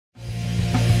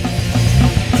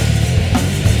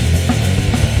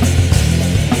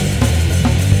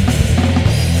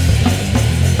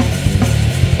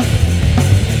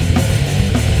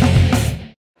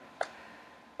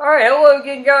Hello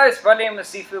again, guys. My name is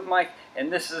Seafood Mike,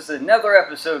 and this is another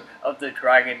episode of the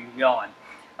Dragon Yawn.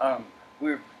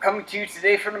 We're coming to you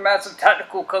today from the mats of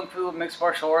Tactical Kung Fu and Mixed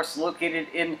Martial Arts located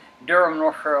in Durham,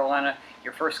 North Carolina.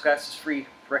 Your first class is free.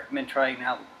 Recommend trying it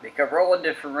out. They cover all the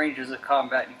different ranges of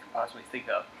combat you can possibly think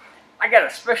of. I got a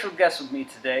special guest with me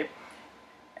today,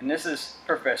 and this is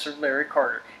Professor Larry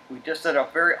Carter. We just did a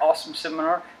very awesome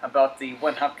seminar about the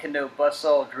one hop kendo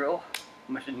buzzsaw drill,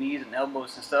 a bunch of knees and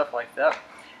elbows and stuff like that.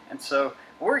 And so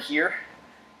we're here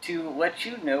to let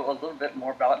you know a little bit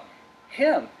more about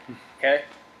him, okay?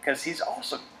 Because he's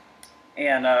awesome.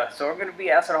 And so we're going to be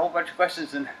asking a whole bunch of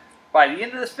questions, and by the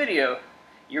end of this video,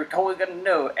 you're totally going to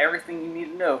know everything you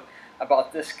need to know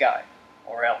about this guy,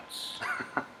 or else.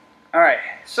 Alright,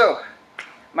 so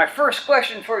my first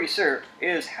question for you, sir,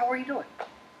 is how are you doing?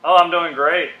 Oh, I'm doing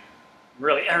great. I'm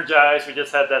really energized. We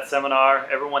just had that seminar.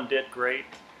 Everyone did great.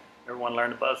 Everyone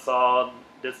learned the buzzsaw.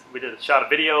 We did a shot of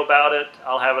video about it.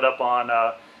 I'll have it up on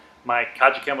my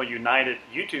tkfmma United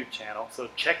YouTube channel, so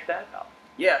check that out.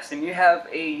 Yes, and you have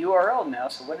a URL now,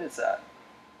 so what is that?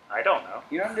 I don't know.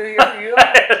 You don't do your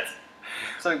URL?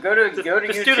 So go to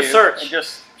YouTube do the search. And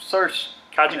just search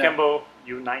tkfmma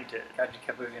United.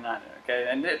 tkfmma United, okay?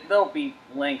 And there'll be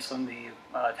links on the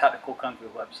Tactical Kung Fu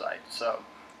website, so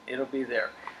it'll be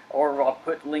there. Or I'll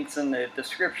put links in the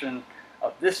description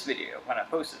of this video when I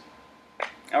post it.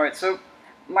 Alright, so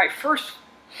my first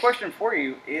question for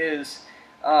you is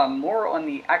more on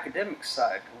the academic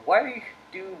side. Why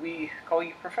do we call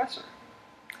you professor?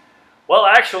 Well,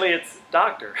 actually, it's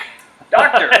doctor.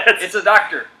 Doctor. It's a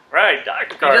doctor. Right,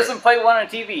 Dr. Carter. He doesn't play one on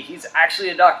TV. He's actually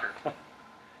a doctor.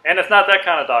 And it's not that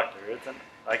kind of doctor. It's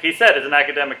like he said, it's an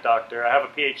academic doctor. I have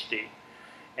a PhD,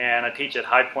 and I teach at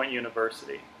High Point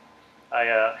University.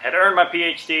 I had earned my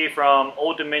PhD from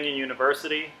Old Dominion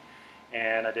University,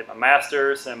 and I did my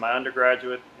master's and my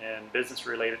undergraduate in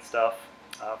business-related stuff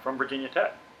from Virginia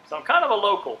Tech. So I'm kind of a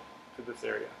local to this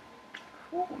area.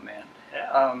 Cool, man.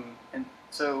 Yeah. And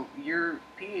so your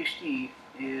PhD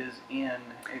is in...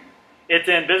 It's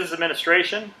in business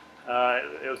administration.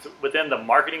 It was within the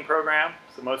marketing program,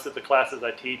 so most of the classes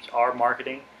I teach are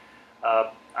marketing.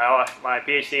 My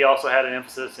PhD also had an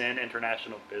emphasis in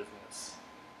international business.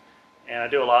 And I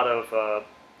do a lot of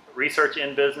research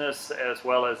in business, as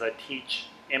well as I teach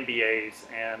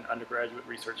MBAs and undergraduate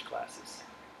research classes.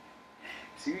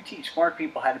 So you teach smart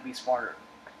people how to be smarter.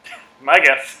 My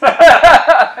guess. Exactly.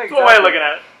 That's one way of looking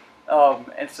at it.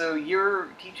 And so you're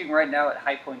teaching right now at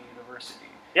High Point University.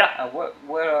 Yeah. What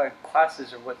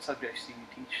classes or what subjects do you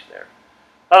teach there?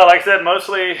 Like I said,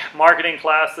 mostly marketing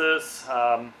classes,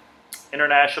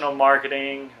 international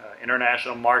marketing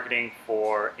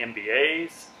for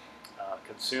MBAs,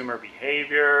 consumer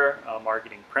behavior,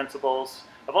 marketing principles.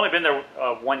 I've only been there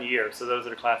 1 year, so those are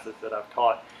the classes that I've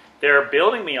taught. They're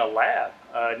building me a lab,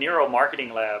 a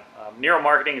neuromarketing lab.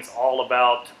 Neuromarketing is all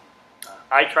about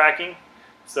eye tracking.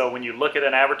 So when you look at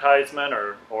an advertisement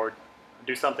or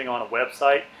do something on a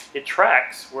website, it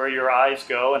tracks where your eyes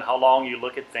go and how long you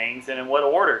look at things and in what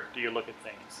order do you look at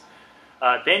things.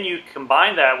 Then you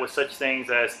combine that with such things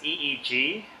as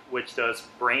EEG, which does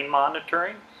brain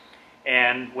monitoring.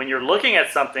 And when you're looking at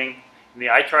something and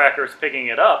the eye tracker is picking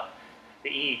it up, the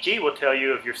EEG will tell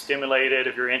you if you're stimulated,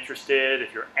 if you're interested,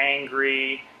 if you're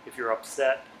angry, if you're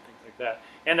upset, things like that.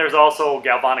 And there's also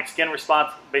galvanic skin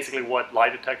response, basically what lie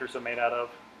detectors are made out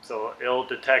of. So it'll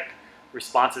detect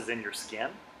responses in your skin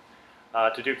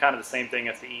to do kind of the same thing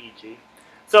as the EEG.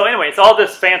 So anyway, it's all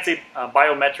this fancy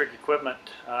biometric equipment.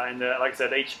 And like I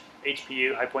said,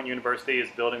 HPU, High Point University, is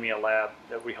building me a lab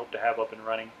that we hope to have up and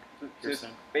running here soon.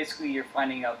 Basically, you're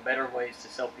finding out better ways to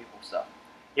sell people stuff.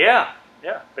 Yeah,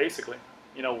 basically.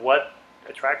 You know, what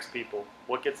attracts people?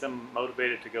 What gets them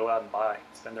motivated to go out and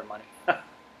spend their money?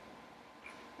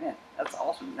 Man, that's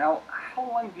awesome. Now, how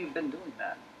long have you been doing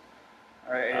that?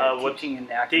 Teaching in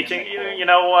the academic Teaching, you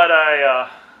know what, I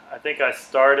think I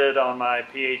started on my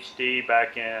PhD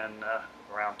back in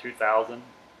around 2000 or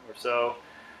so.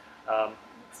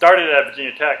 Started at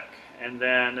Virginia Tech, and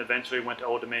then eventually went to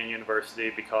Old Dominion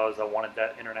University because I wanted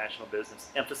that international business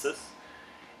emphasis.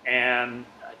 And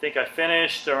I think I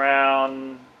finished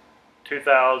around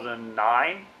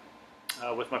 2009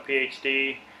 with my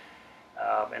PhD.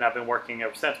 And I've been working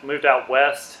ever since. Moved out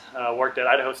west, worked at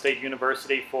Idaho State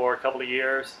University for a couple of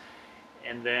years,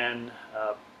 and then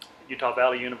Utah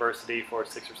Valley University for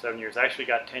 6 or 7 years. I actually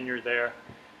got tenure there.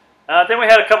 Then we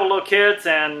had a couple little kids,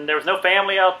 and there was no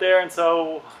family out there, and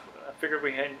so I figured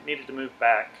we needed to move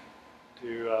back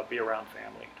to be around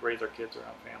family, to raise our kids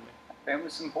around family.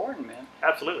 Family's important, man.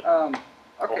 Absolutely.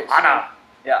 Okay. So,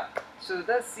 yeah. So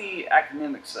that's the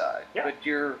academic side. Yeah. But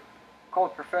you're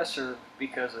called professor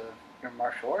because of your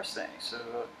martial arts thing. So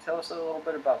tell us a little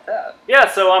bit about that. Yeah,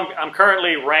 so I'm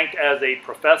currently ranked as a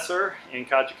professor in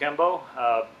Kajikembo.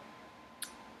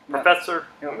 Professor.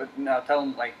 Now tell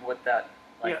them like what that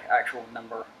actual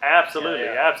number. Absolutely,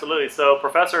 absolutely. So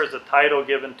professor is a title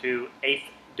given to 8th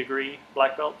degree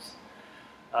black belts.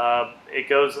 It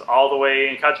goes all the way,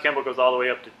 in Kajikembo goes all the way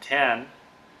up to 10.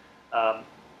 How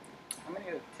many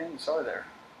 10s are there?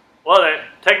 Well,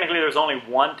 technically there's only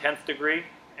one 10th degree,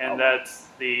 and that's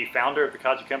the founder of the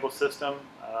Kajikembo system,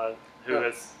 who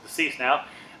is deceased now.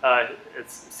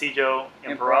 It's Sijo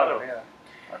Imparado. Yeah.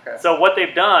 Okay. So what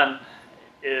they've done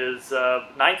is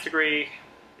 9th degree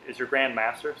is your Grand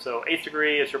Master, so 8th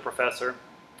degree is your professor,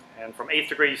 and from 8th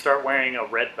degree you start wearing a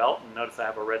red belt, and notice I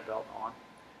have a red belt on,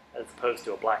 as opposed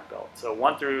to a black belt. So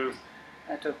 1 through...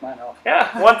 I took mine off.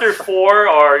 Yeah, 1 through 4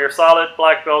 are your solid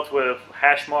black belts with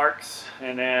hash marks,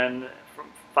 and then from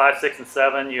 5, 6, and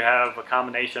 7 you have a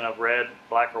combination of red,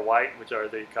 black, or white, which are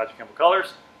the Kajikembo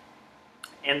colors.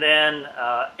 And then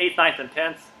 8th, 9th, and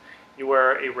 10th you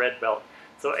wear a red belt.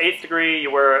 So 8th degree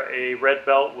you wear a red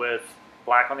belt with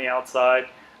black on the outside.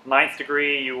 9th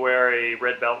degree you wear a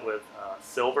red belt with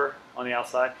silver on the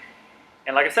outside.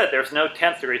 And like I said, there's no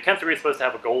 10th degree. 10th degree is supposed to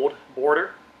have a gold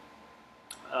border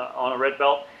on a red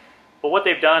belt. But what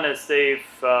they've done is they've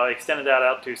extended that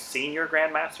out to senior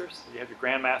grandmasters. So you have your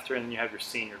grandmaster and then you have your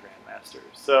senior grandmaster.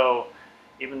 So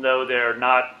even though they're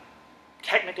not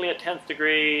technically a 10th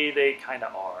degree, they kind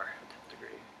of are a 10th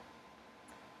degree.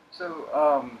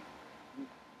 So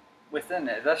within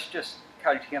it, that's just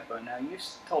Kajikembo. Now you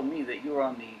told me that you were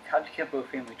on the Kajikembo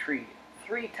family tree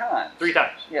 3 times. 3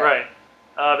 times, yeah. Right.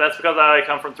 That's because I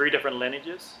come from 3 different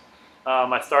lineages.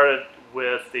 I started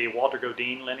with the Walter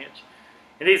Godine lineage.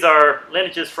 And these are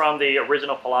lineages from the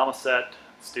original Palamaset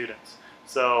students.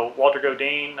 So Walter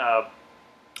Godine,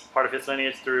 part of his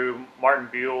lineage through Martin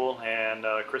Buell and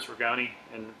Chris Rigoni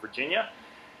in Virginia.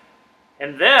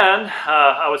 And then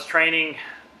I was training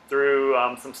through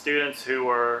some students who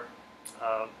were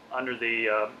under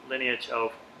the lineage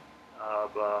of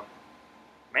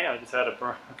man, I just had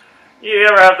a... You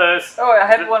ever have those? Oh, I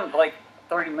had one like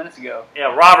 30 minutes ago.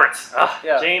 Yeah, Roberts.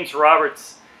 Yeah. James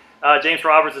Roberts. James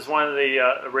Roberts is one of the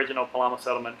original Palama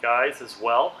settlement guys as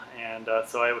well, and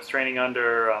so I was training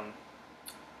under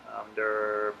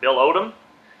Bill Odom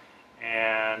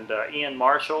and Ian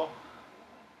Marshall,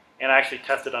 and I actually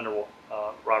tested under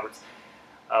Roberts.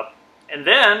 And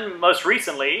then, most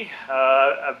recently,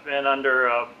 I've been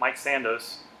under Mike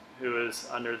Sandos, who is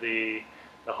under the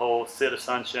whole Sid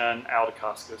Asuncion,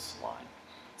 Aldecascus line.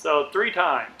 So 3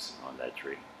 times on that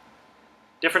tree.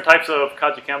 Different types of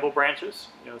Kajikembo branches.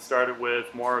 You know, started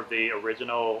with more of the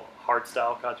original hard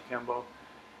style Kajikembo,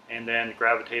 and then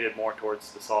gravitated more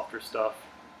towards the softer stuff,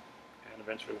 and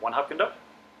eventually one Hapkido.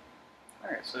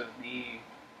 Alright, so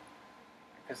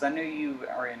because I know you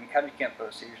are in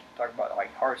Kajikembo, so you're talking about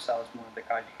like hard styles more of the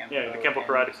Kajikembo. Yeah, the Kempo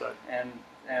karate side. And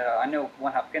I know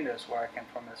one Hapkido is where I came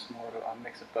from. It's more of a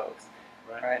mix of both.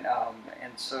 Right.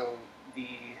 And so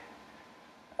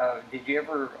did you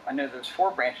ever, I know there's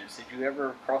 4 branches, did you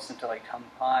ever cross into like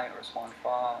Tumpai or Swan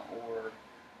Fa, or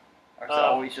is it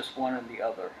always just one or the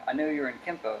other? I know you're in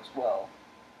Kempo as well.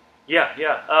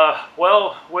 Yeah.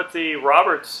 Well, with the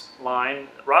Roberts line,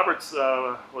 Roberts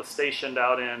was stationed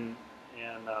out in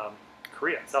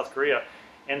Korea, South Korea,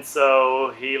 and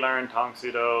so he learned Tang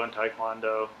Sudo and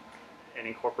Taekwondo and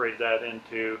incorporated that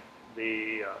into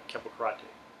the Kempo karate.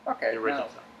 Okay. The original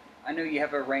now, I know you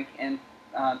have a rank in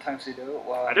Tang Sudo.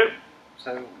 I do.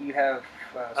 So you have...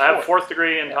 I have a 4th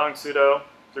degree in Tang Sudo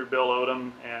through Bill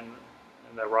Odom and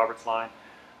the Roberts line.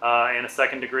 And a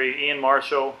 2nd degree, Ian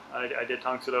Marshall. I did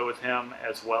Tang Sudo with him,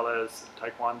 as well as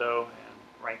Taekwondo,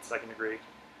 and ranked 2nd degree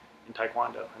in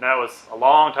Taekwondo. And that was a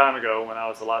long time ago when I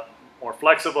was a lot more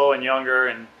flexible and younger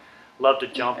and loved to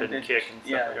jump and kick and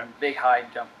stuff like that. Big high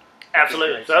jump.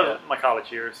 Absolutely. So that was my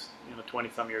college years,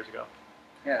 20-some years ago.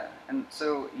 Yeah, and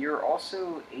so you're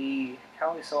also a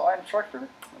Kali Salat instructor?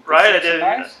 Right, I did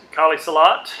Kali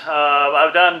Salat.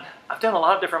 I've done a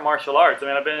lot of different martial arts. I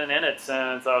mean, I've been in it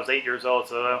since I was 8 years old,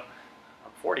 so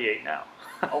I'm 48 now.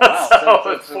 Oh, wow.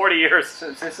 so it's 40 years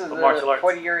so this is of the martial arts.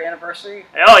 40-year anniversary?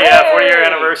 Oh yeah, 40-year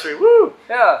anniversary, woo!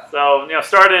 Yeah. So,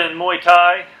 started in Muay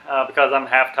Thai because I'm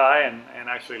half Thai and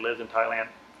actually lives in Thailand.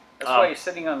 That's why he's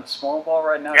sitting on the small ball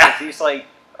right now, Yeah. because he's like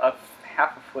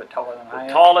half a foot taller than I am.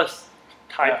 The tallest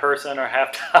Thai person or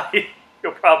half Thai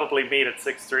you'll probably meet at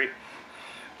 6'3".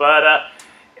 But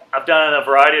I've done a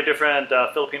variety of different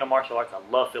Filipino martial arts. I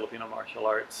love Filipino martial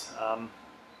arts.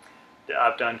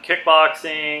 I've done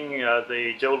kickboxing,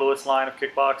 the Joe Louis line of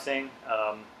kickboxing.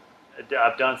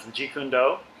 I've done some Jeet Kune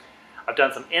Do. I've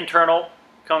done some internal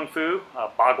Kung Fu,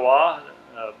 Bagua.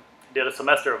 Did a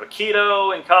semester of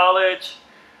Aikido in college.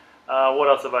 What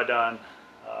else have I done?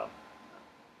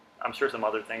 I'm sure some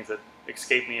other things that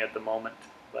escape me at the moment,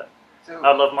 but So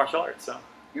I love martial arts. So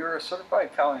you're a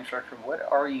certified Kali instructor. What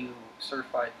are you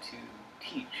certified to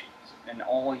teach in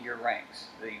all your ranks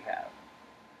that you have?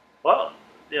 well,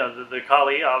 you know the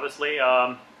Kali obviously,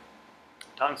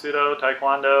 Tang Sudo,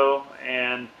 Taekwondo,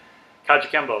 and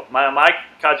Kajikembo. My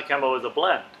Kajikembo is a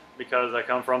blend because I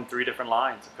come from 3 different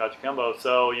lines of Kajikembo.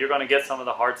 So you're going to get some of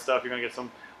the hard stuff. You're going to get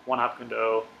some one-hop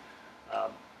Kundo.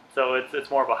 So it's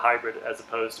more of a hybrid as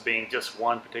opposed to being just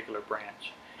one particular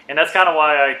branch. And that's kind of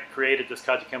why I created this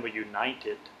Kajikembo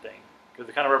United thing, because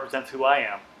it kind of represents who I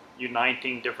am,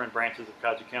 uniting different branches of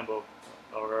Kajikembo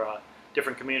or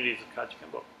different communities of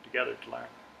Kajikembo together to learn.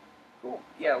 Cool.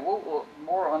 Yeah, we'll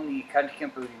more on the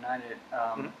Kajikembo United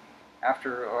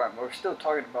after. We're still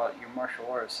talking about your martial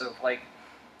arts. So, like,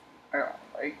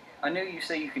 I know you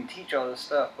say you can teach all this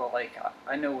stuff, but like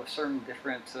I know with certain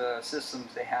different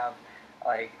systems they have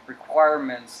like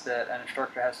requirements that an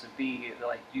instructor has to be.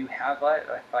 Like, do you have that?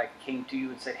 If I came to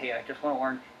you and said, "Hey, I just want to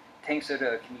learn Tang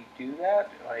Soda," can you do that?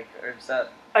 Like, or is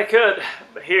that? I could,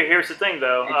 but here's the thing,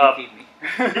 though. Educate me.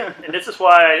 And this is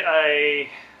why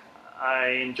I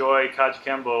enjoy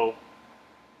Kajikembo.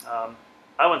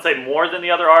 I wouldn't say more than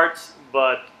the other arts,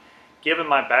 but given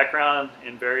my background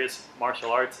in various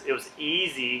martial arts, it was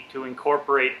easy to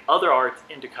incorporate other arts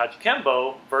into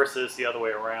Kajikembo versus the other way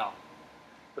around.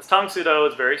 Because Tang Sudo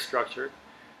is very structured.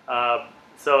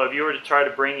 So if you were to try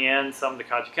to bring in some of the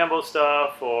Kajikembo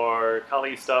stuff or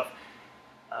Kali stuff,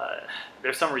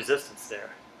 there's some resistance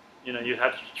there. You know, you'd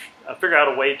have to figure out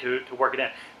a way to work it in.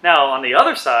 Now, on the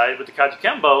other side, with the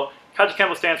Kajikembo,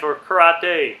 Kajikembo stands for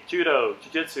Karate, Judo,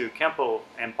 Jiu-Jitsu, Kempo,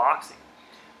 and Boxing.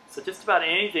 So just about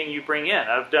anything you bring in.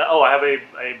 I've done. Oh, I have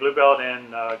a blue belt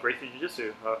in Gracie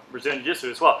Jiu-Jitsu, Brazilian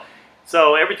Jiu-Jitsu as well.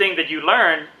 So everything that you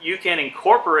learn, you can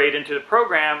incorporate into the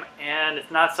program, and it's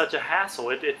not such a hassle.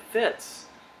 It fits.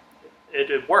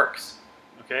 It works.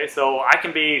 Okay, so I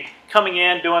can be coming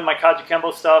in, doing my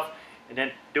Kajikembo stuff, and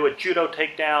then do a Judo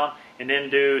takedown, and then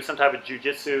do some type of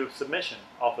Jiu-Jitsu submission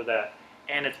off of that,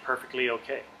 and it's perfectly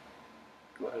okay.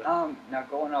 Now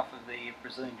going off of the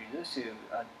Brazilian Jiu-Jitsu,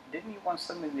 didn't you want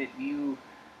something that you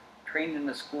trained in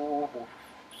the school with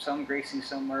some Gracie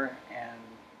somewhere? And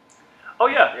oh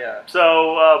yeah. Yeah.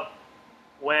 So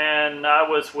when I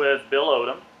was with Bill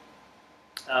Odom,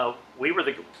 we were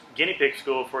the guinea pig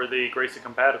school for the Gracie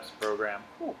Combatives program.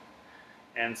 Cool.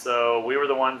 And so we were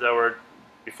the ones that were,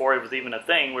 before it was even a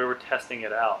thing, we were testing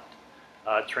it out,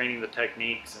 training the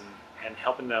techniques and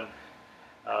helping them.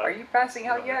 Are you passing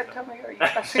out yet? Tell me, are you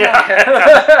passing Yeah.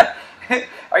 out yet?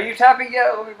 Are you tapping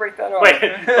yet? Let me break that off. Wait,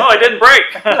 no, I didn't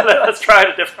break. Let's try it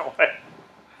a different way.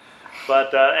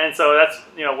 But and so that's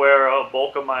where a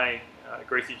bulk of my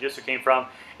Gracie Jiu-Jitsu came from.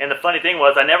 And the funny thing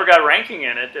was, I never got a ranking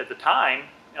in it at the time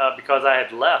because I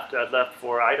had left. I'd left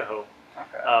for Idaho.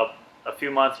 Okay. A few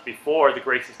months before the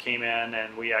Gracies came in,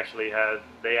 and they actually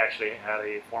had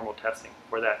a formal testing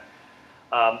for that.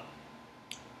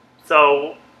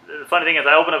 So the funny thing is,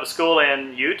 I opened up a school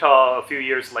in Utah a few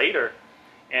years later,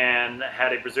 and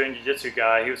had a Brazilian Jiu-Jitsu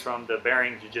guy. He was from the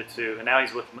Bering Jiu-Jitsu, and now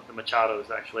he's with the Machados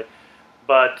actually.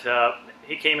 But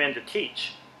he came in to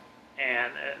teach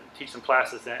and teach some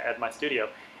classes at my studio,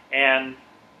 and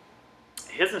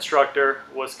his instructor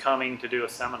was coming to do a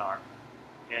seminar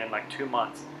in like 2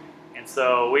 months. And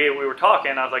so we were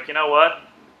talking. I was like, you know what?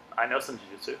 I know some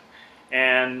jiu-jitsu.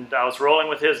 And I was rolling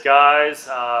with his guys.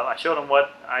 I showed him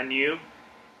what I knew,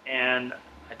 and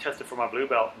I tested for my blue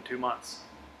belt in 2 months.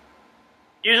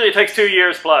 Usually it takes 2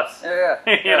 years plus. Yeah.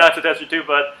 You know, to test for 2,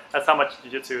 but that's how much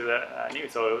jiu-jitsu that I knew,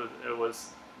 so it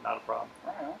was not a problem.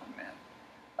 Right on,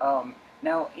 man.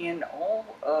 Now, in all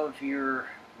of your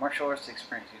martial arts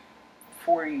experience,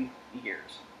 40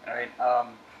 years, right?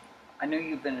 I know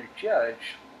you've been a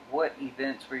judge. What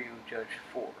events were you judged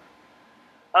for?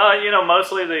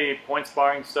 Mostly the point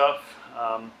sparring stuff.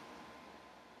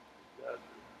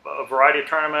 A variety of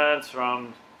tournaments,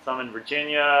 from some in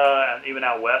Virginia, and even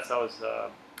out west. I was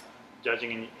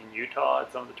judging in Utah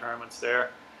at some of the tournaments there.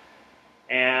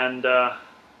 And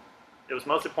it was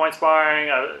mostly point sparring.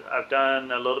 I've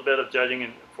done a little bit of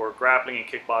judging for grappling and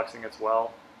kickboxing as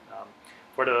well.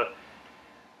 For the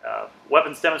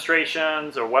weapons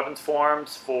demonstrations or weapons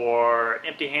forms, for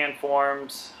empty hand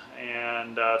forms,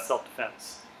 and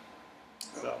self-defense.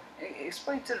 So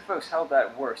Explain to the folks how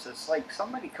that works. It's like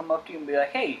somebody come up to you and be like,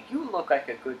 "Hey, you look like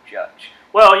a good judge."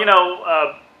 well,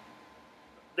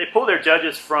 they pull their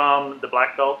judges from the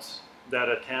black belts that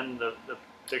attend the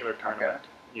particular tournament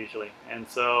usually, and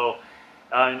so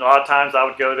And a lot of times I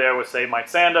would go there with, say, Mike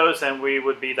Sandos, and we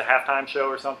would be the halftime show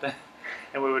or something,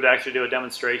 and we would actually do a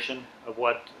demonstration of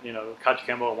what, you know,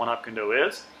 Kachikembo and one-up kendo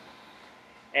is.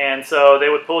 And so they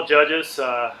would pull judges.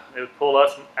 They would pull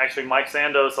us. Actually, Mike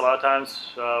Sandos a lot of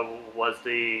times was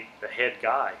the head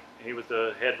guy. He was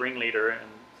the head ringleader, and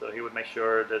so he would make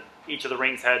sure that each of the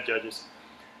rings had judges.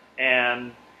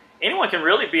 And anyone can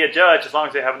really be a judge as long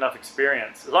as they have enough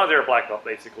experience, as long as they're a black belt,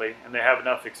 basically, and they have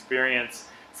enough experience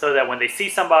so that when they see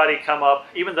somebody come up,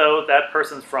 even though that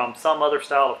person's from some other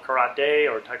style of karate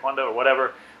or taekwondo or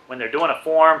whatever, when they're doing a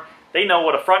form, they know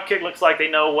what a front kick looks like, they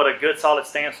know what a good solid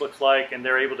stance looks like, and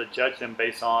they're able to judge them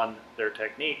based on their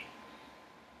technique.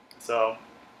 So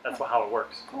that's how it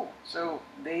works. Cool. So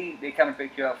they kind of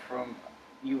picked you up from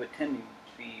you attending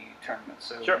the tournament.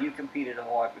 So sure. You competed a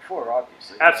lot before,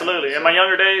 obviously. Absolutely. Right? In my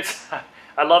younger days,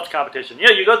 I loved competition. You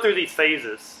know, you go through these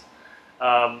phases.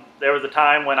 There was a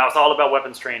time when I was all about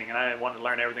weapons training, and I wanted to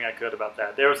learn everything I could about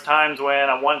that. There was times when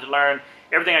I wanted to learn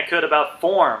everything I could about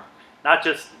form, not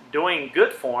just doing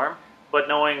good form, but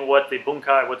knowing what the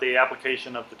bunkai, what the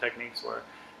application of the techniques were.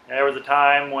 And there was a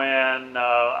time when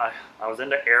I was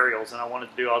into aerials, and I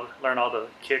wanted to learn all the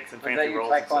kicks and fancy rolls.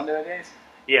 Was that your taekwondo days?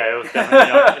 Yeah, it was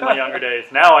definitely in my younger days.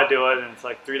 Now I do it, and it's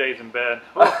like 3 days in bed.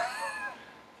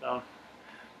 So,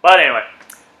 but anyway,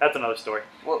 that's another story.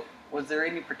 Well, was there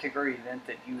any particular event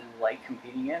that you like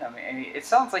competing in? I mean, it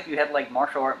sounds like you had like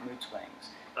martial art mood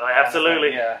swings.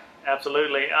 Absolutely, yeah,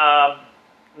 absolutely.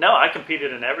 No, I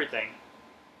competed in everything,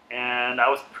 and I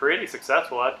was pretty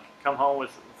successful. I'd come home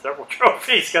with several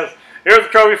trophies because here's a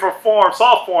trophy for form,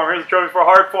 soft form. Here's a trophy for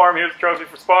hard form. Here's a trophy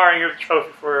for sparring. Here's a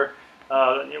trophy for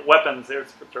weapons. Here's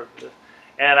a trophy for this.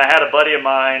 And I had a buddy of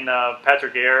mine,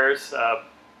 Patrick Ayers,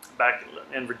 back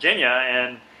in Virginia,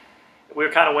 and we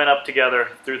kind of went up together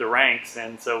through the ranks,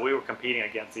 and so we were competing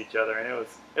against each other, and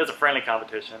it was a friendly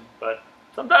competition. But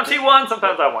sometimes he won,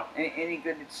 sometimes I won. Any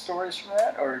good stories from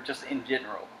that, or just in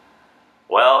general?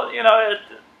 Well, you know,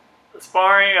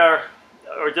 sparring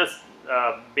or just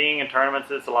being in tournaments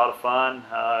is a lot of fun.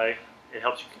 It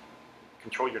helps you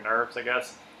control your nerves, I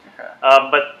guess. Okay.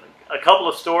 But a couple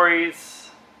of stories.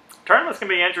 Tournaments can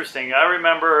be interesting. I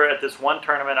remember at this one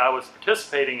tournament I was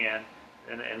participating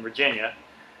in Virginia.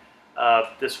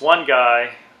 This one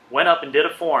guy went up and did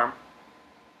a form,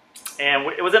 and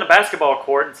it was in a basketball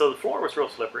court, and so the floor was real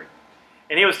slippery.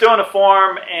 And he was doing a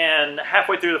form, and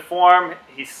halfway through the form,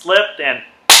 he slipped and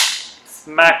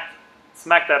smacked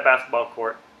that basketball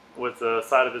court with the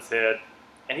side of his head,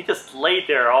 and he just laid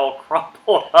there all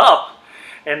crumpled up.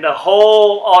 And the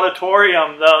whole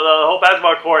auditorium, the whole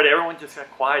basketball court, everyone just got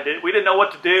quiet. We didn't know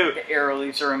what to do. The air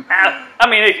releaser. I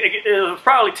mean, it was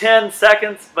probably 10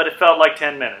 seconds, but it felt like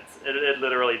 10 minutes. It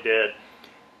literally did.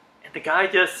 And the guy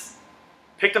just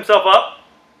picked himself up,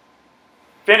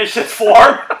 finished his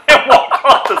form, and walked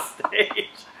off the stage.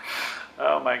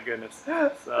 Oh my goodness.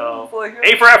 So, like,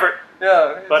 A for effort.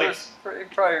 Yeah, buddy. He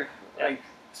probably like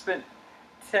spent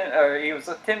 10, or he was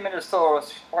 10 minutes total.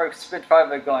 Probably spent 5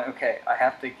 of it going, okay, I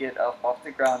have to get up off the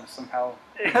ground somehow.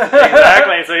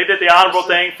 Exactly. So he did the honorable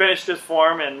thing, finished his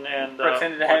form, and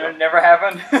pretended it never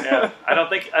happened. Yeah, I don't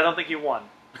think he won.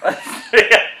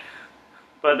 Yeah.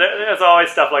 But there's always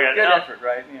stuff like that. Good effort,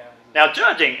 right? Yeah. Now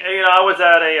judging, you know, I was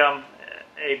at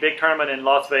a big tournament in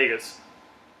Las Vegas,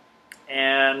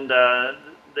 and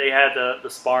they had the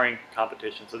sparring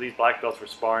competition. So these black belts were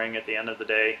sparring at the end of the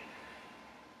day,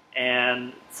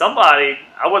 and somebody,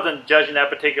 I wasn't judging that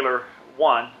particular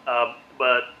one,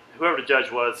 but whoever the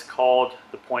judge was called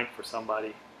the point for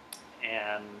somebody,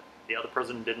 and the other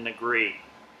person didn't agree,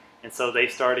 and so they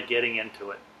started getting into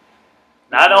it.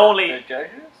 Not only the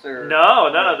judges, or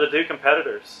no, the two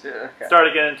competitors okay.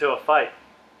 started getting into a fight.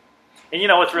 And you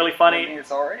know what's really funny? I mean,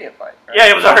 it's already a fight. Right? Yeah,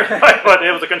 it was already a fight, but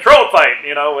it was a controlled fight,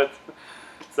 you know.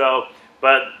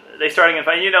 But they started getting a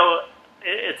fight. You know,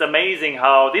 it's amazing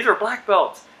how these are black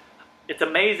belts. It's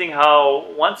amazing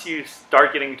how once you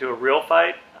start getting into a real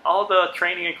fight, all the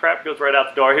training and crap goes right out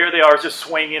the door. Here they are, just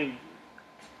swinging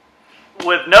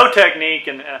with no technique,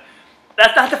 and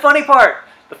that's not the funny part.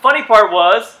 The funny part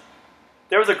was,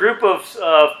 there was a group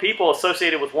of people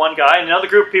associated with one guy, and another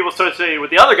group of people associated with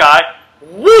the other guy.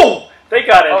 Woo! They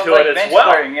got into it as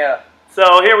well. Squaring, yeah.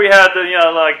 So here we had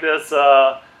like this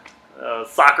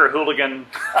soccer hooligan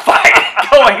fight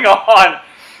going on,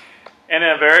 and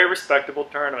in a very respectable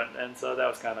tournament. And so that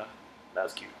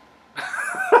was cute.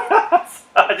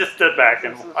 I just stood back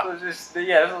and watched.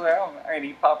 I can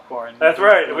eat popcorn. That's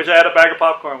right. I wish I had a bag of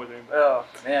popcorn with me. Oh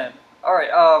man! All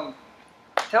right.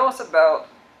 Tell us about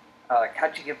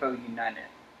Kachikembo United.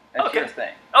 That's your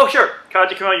thing. Oh, sure.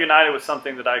 Kachikembo United was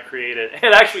something that I created.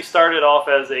 It actually started off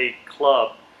as a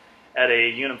club. at a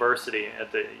university,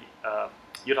 at the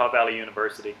Utah Valley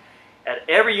University. At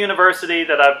every university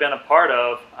that I've been a part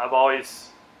of, I've always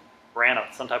ran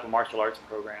some type of martial arts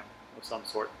program of some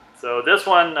sort. So this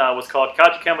one was called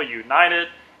Kajikembo United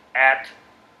at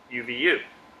UVU.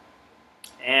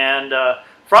 And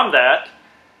from that,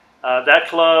 that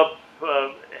club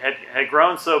had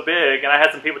grown so big, and I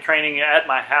had some people training at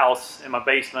my house in my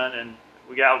basement, and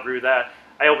we outgrew that.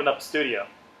 I opened up a studio.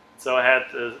 So I had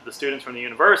the students from the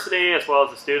university, as well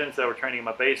as the students that were training in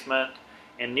my basement,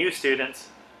 and new students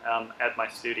at my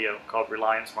studio called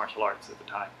Reliance Martial Arts at the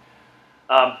time.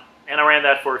 And I ran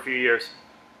that for a few years.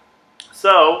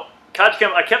 So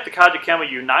I kept the Kajikembo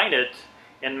United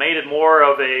and made it more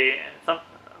of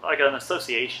like an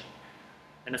association.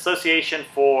 An association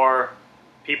for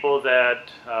people that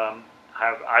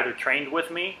have either trained with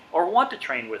me or want to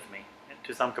train with me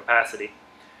to some capacity.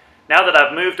 Now that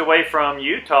I've moved away from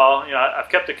Utah, I've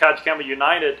kept the Kajikembo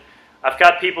United. I've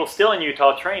got people still in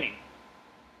Utah training.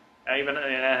 I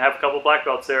have a couple of black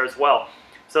belts there as well.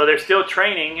 So they're still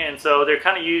training, and so they're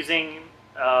kind of using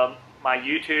my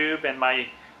YouTube and my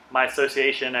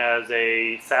association as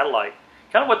a satellite.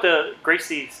 Kind of what the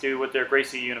Gracies do with their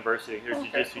Gracie University, their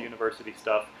Jiu-Jitsu University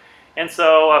stuff. And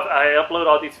so I upload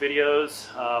all these videos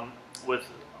with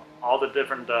all the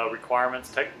different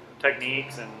requirements,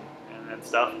 techniques, and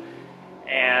stuff.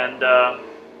 And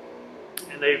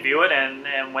they view it,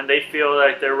 and when they feel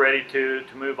like they're ready to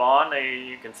move on,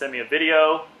 you can send me a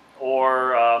video,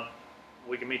 or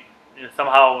we can meet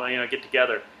somehow, get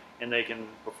together, and they can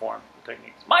perform the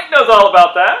techniques. Mike knows all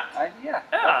about that. Yeah,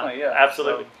 definitely, yeah,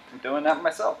 absolutely. So I'm doing that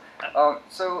myself.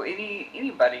 So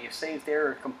anybody, say if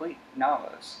they're a complete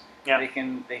novice, they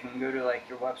can go to like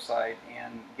your website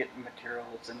and get the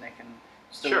materials, and they can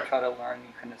still try to learn.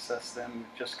 You can assess them,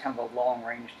 just kind of a long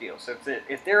range deal. So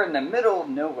if they're in the middle of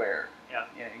nowhere,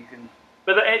 you can.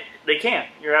 But they can.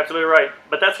 You're absolutely right.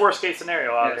 But that's worst case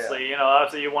scenario, obviously.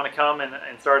 Obviously you want to come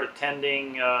and start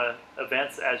attending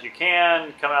events as you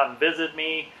can. Come out and visit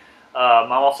me.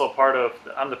 I'm also a part of.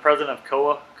 I'm the president of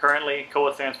KOA currently.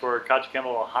 KOA stands for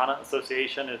Kajikembo Ohana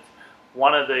Association. It's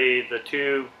one of the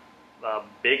two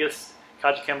biggest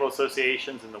Kajikembo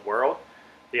associations in the world.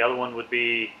 The other one would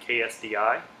be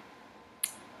KSDI,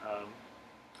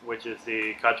 which is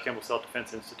the Kajikembo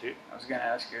Self-Defense Institute. I was going to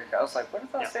ask you, I was like, what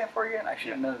does that stand for again? I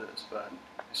should know this, but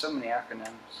there's so many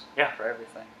acronyms for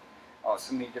everything. Oh,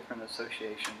 so many different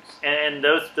associations. And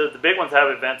the big ones have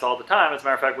events all the time. As a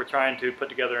matter of fact, we're trying to put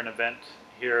together an event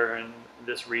here in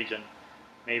this region,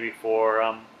 maybe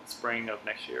for spring of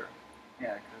next year.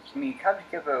 Yeah, because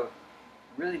Kajikembo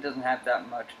really doesn't have that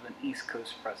much of an East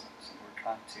Coast presence, and we're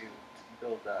trying to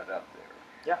build that up there.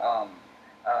 Yeah.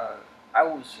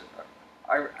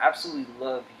 I absolutely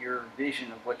love your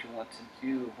vision of what you want to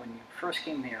do. When you first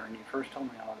came here and you first told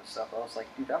me all this stuff, I was like,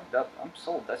 dude, I'm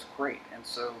sold. That's great. And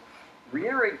so,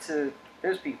 reiterate to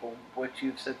those people what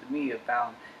you've said to me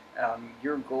about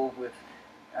your goal with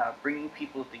bringing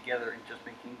people together and just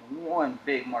making one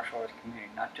big martial arts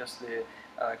community, not just the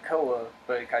KOA,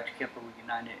 but Kajikembo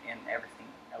United and everything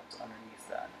else underneath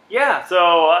that. Yeah,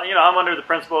 so I'm under the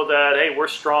principle that, hey, we're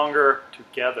stronger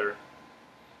together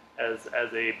as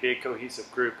a big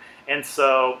cohesive group. And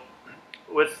so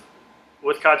with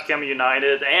Kajikembo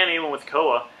United and even with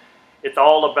KOA, it's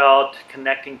all about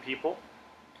connecting people.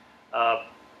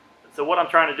 So what I'm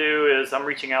trying to do is I'm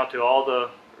reaching out to all the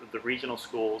regional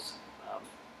schools,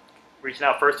 reaching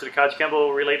out first to the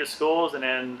Kajikembo related schools, and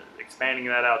then expanding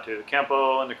that out to the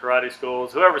Kempo and the karate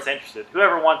schools, whoever's interested,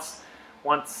 whoever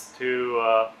wants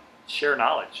to share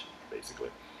knowledge, basically.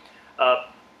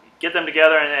 Get them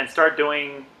together and start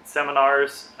doing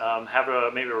seminars, have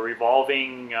maybe a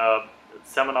revolving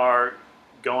seminar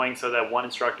going so that one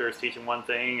instructor is teaching one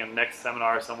thing and next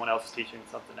seminar someone else is teaching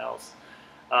something else.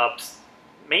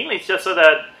 Mainly it's just so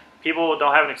that people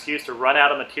don't have an excuse to run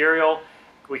out of material.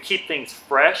 We keep things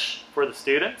fresh for the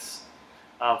students,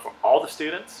 for all the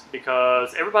students,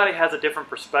 because everybody has a different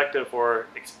perspective or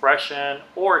expression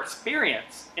or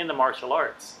experience in the martial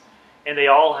arts. And they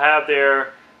all have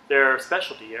their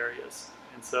specialty areas.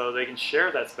 And so they can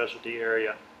share that specialty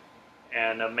area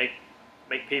and make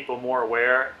people more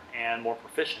aware and more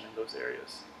proficient in those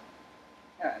areas.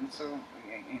 Yeah, and so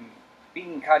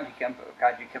being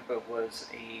Kajikembo was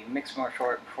a mixed martial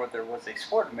art before there was a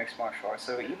sport of mixed martial arts.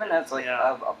 So even as like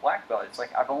a black belt, it's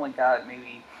like I've only got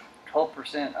maybe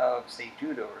 12% of, say,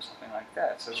 judo or something like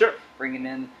that. So bringing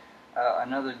in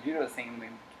another judo thing,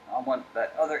 I want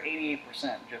that other 88%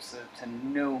 just to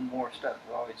know more stuff.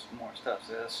 There's always more stuff.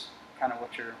 So that's kind of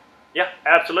what you're... Yeah,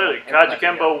 absolutely.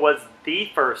 Kajikembo was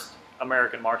the first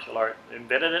American martial art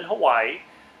invented in Hawaii.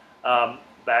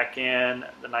 back in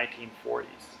the 1940s.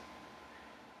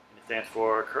 It stands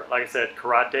for, like I said,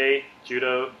 karate,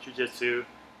 judo, jiu-jitsu,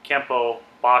 kempo,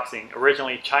 boxing.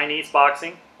 Originally Chinese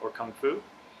boxing or kung fu,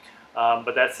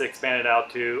 but that's expanded out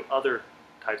to other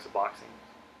types of boxing,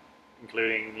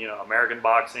 including American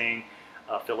boxing,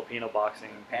 Filipino boxing,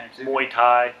 Muay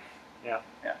Thai. Yeah.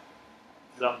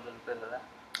 So, a little bit of that.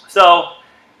 So,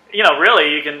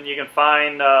 really, you can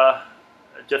find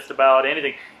just about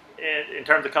anything. In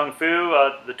terms of kung fu,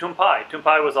 the Tumpai.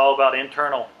 Tumpai was all about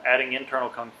adding internal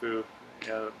kung fu.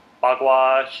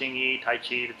 Bagua, Xingyi, Tai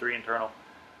Chi, the 3 internal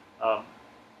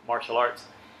martial arts.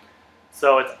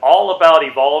 So it's all about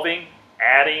evolving,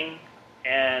 adding,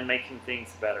 and making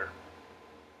things better.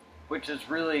 Which is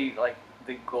really like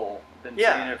the goal. I've been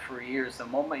saying it for years. The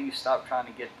moment you stop trying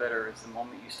to get better is the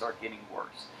moment you start getting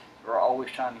worse. We're always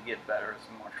trying to get better as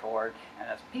a martial art and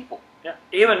as people. Yeah.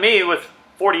 Even me with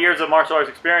 40 years of martial arts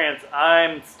experience,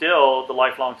 I'm still the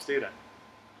lifelong student.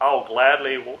 I'll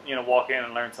gladly, walk in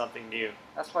and learn something new.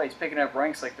 That's why he's picking up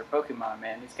ranks like they're Pokemon,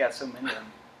 man. He's got so many of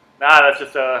them. Nah, that's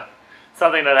just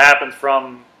something that happens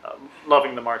from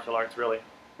loving the martial arts, really.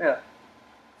 Yeah.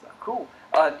 So, cool.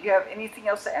 Do you have anything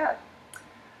else to add?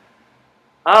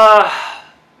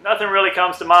 Nothing really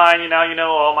comes to mind. You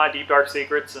know all my deep dark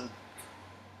secrets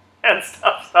and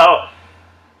stuff. So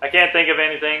I can't think of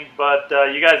anything. But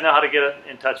you guys know how to get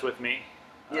in touch with me.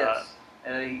 Yes.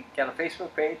 You got a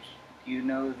Facebook page. Do you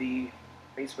know the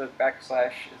Facebook /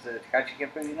 is it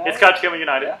tkfmma United? It's tkfmma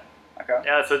United. Yeah. Okay.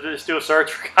 Yeah. So just do a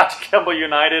search for tkfmma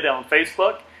United on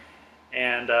Facebook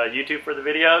and YouTube for the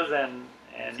videos, and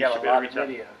you should be able to reach out.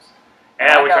 Videos.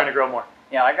 Yeah, we're trying to grow more.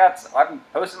 Yeah, I'm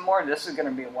posting more. This is going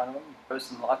to be one of them. I'm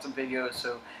posting lots of videos.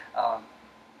 So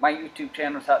my YouTube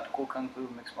channel is Tactical Kung Fu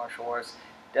Mixed Martial Arts.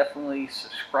 Definitely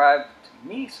subscribe to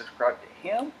me. Subscribe to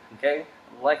him. Okay.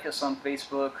 Like us on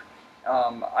Facebook.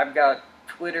 I've got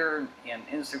Twitter and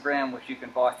Instagram, which you can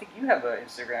follow. I think you have an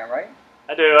Instagram, right?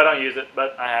 I do. I don't use it,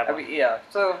 but I have one. Yeah.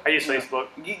 So I use Facebook.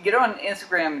 You get on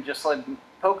Instagram and just like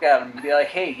poke at them and be like,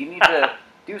 "Hey, you need to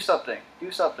do something.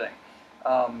 Do something."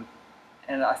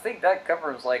 And I think that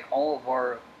covers like all of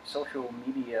our social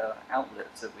media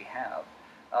outlets that we have.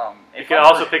 You can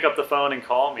also pick up the phone and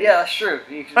call me. Yeah, that's true.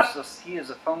 He is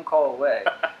a phone call away,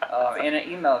 and an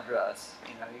email address.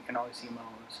 You can always email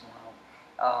him as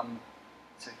well.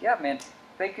 So yeah, man,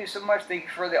 thank you so much. Thank you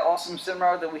for the awesome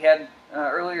seminar that we had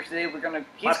earlier today.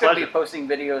 He's gonna be posting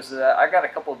videos of that. I got a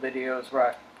couple of videos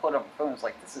where I put up my phone. It's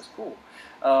like, this is cool.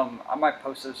 I might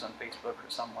post those on Facebook or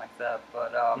something like that.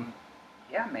 But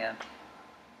yeah, man.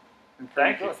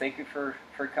 Thank you. Thank you for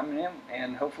coming in,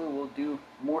 and hopefully we'll do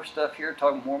more stuff here,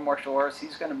 talk more martial arts.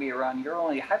 He's going to be around.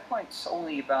 High Point's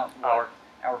only about hour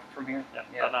from here. Yeah,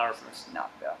 about an hour. It's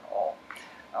not bad at all.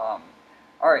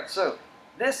 All right, so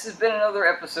this has been another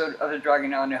episode of the Dragon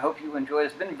Yawn. I hope you enjoyed.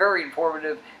 It's been very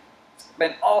informative. It's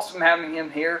been awesome having him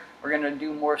here. We're going to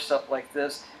do more stuff like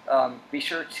this. Be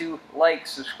sure to like,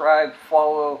 subscribe,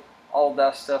 follow, all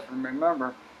that stuff, and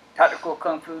remember, Tactical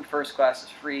Kung Fu First Class is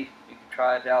free. You can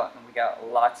try it out, and we got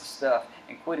lots of stuff,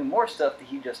 including more stuff that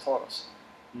he just taught us.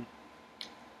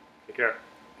 Take care.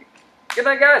 Good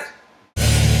night, guys.